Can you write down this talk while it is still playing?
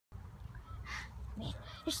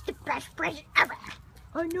It's the best present ever.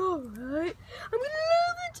 I know, right? I'm gonna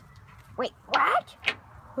love it. Wait, what?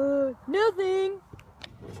 Nothing.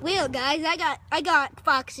 Well, guys, I got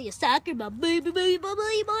Foxy a soccer ball.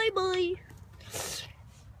 Bye.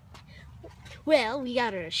 Well, we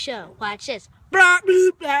got her a show. Watch this. Blah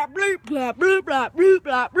bloop blah bloop blah bloop blah bloop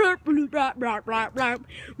blah bloop bloop blah blah blah blah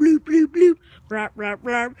bloop bloop bloop blah blah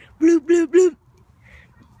blah bloop bloop bloop.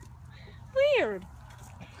 Weird.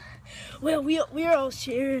 Well, we're all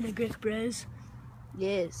sharing a good breast.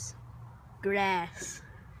 Yes. Grass.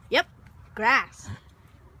 Yep, grass.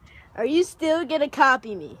 Are you still gonna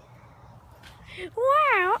copy me?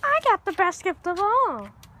 Wow, I got the best gift of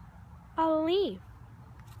all. I'll leave.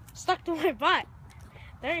 Stuck to my butt.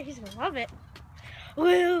 There, he's gonna love it.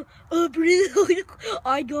 Well,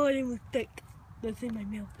 I got him with thick. That's in my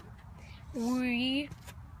mouth. We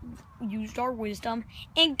used our wisdom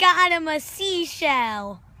and got him a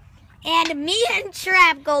seashell. And me and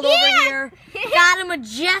Trap Gold over here got him a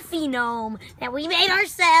Jeffy gnome that we made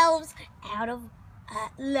ourselves out of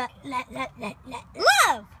love. Yeah,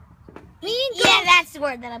 that's the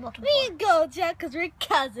word that I'm looking for. Me and Goldjack, because we're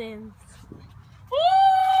cousins.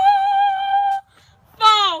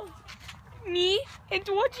 Oh! Me and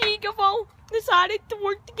Torchico decided to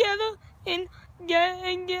work together and get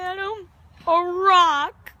him a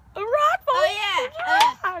rock. A rock ball. Oh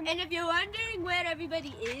yeah. And if you're wondering where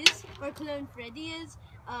everybody is, or Clone Freddy is,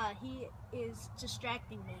 he is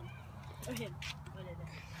distracting them. Or him.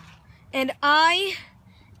 And I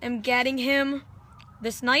am getting him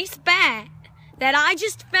this nice bat that I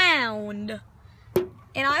just found.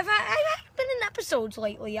 And I haven't been in episodes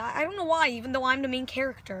lately. I don't know why, even though I'm the main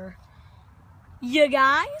character. You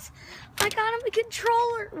guys, I got him a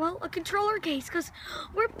controller. Well, a controller case, because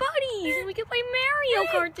we're buddies and we can play Mario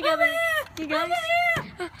Kart together. You guys.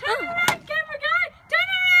 Turn around, camera guy. Turn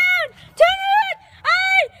around. Turn around.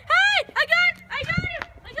 Hey, I got him. I got him.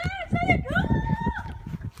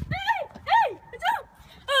 Hey, what's up?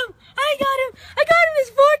 I got him his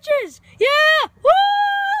fortress. Yeah.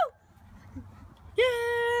 Woo.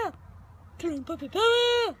 Yeah. Come on, puppy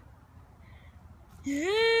power.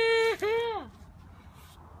 Yeah.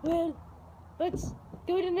 Well, let's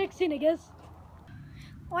go to the next scene, I guess.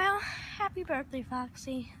 Well, happy birthday,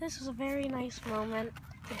 Foxy. This was a very nice moment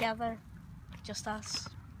together, just us.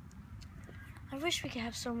 I wish we could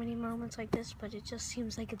have so many moments like this, but it just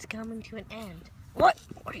seems like it's coming to an end. What?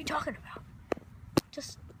 What are you talking about?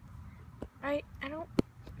 Just, I don't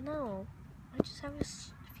know. I just have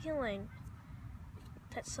this feeling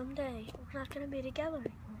that someday we're not going to be together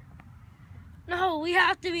anymore. No, we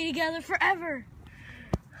have to be together forever.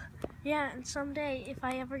 Yeah, and someday, if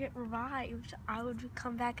I ever get revived, I would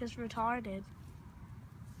come back as retarded.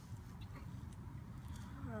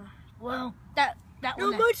 Well, That not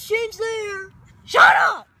one. much change there. Shut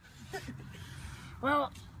up!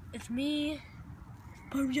 Well, it's me,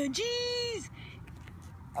 Parmesan cheese,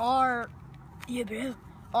 our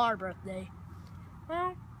birthday.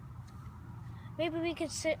 Well, maybe we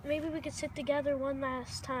could sit together one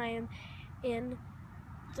last time in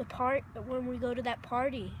the when we go to that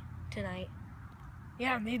party tonight.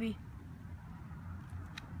 Yeah, maybe.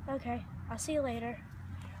 Okay, I'll see you later.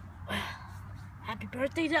 Well, happy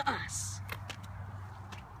birthday to us.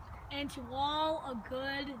 And to all a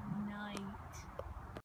good night.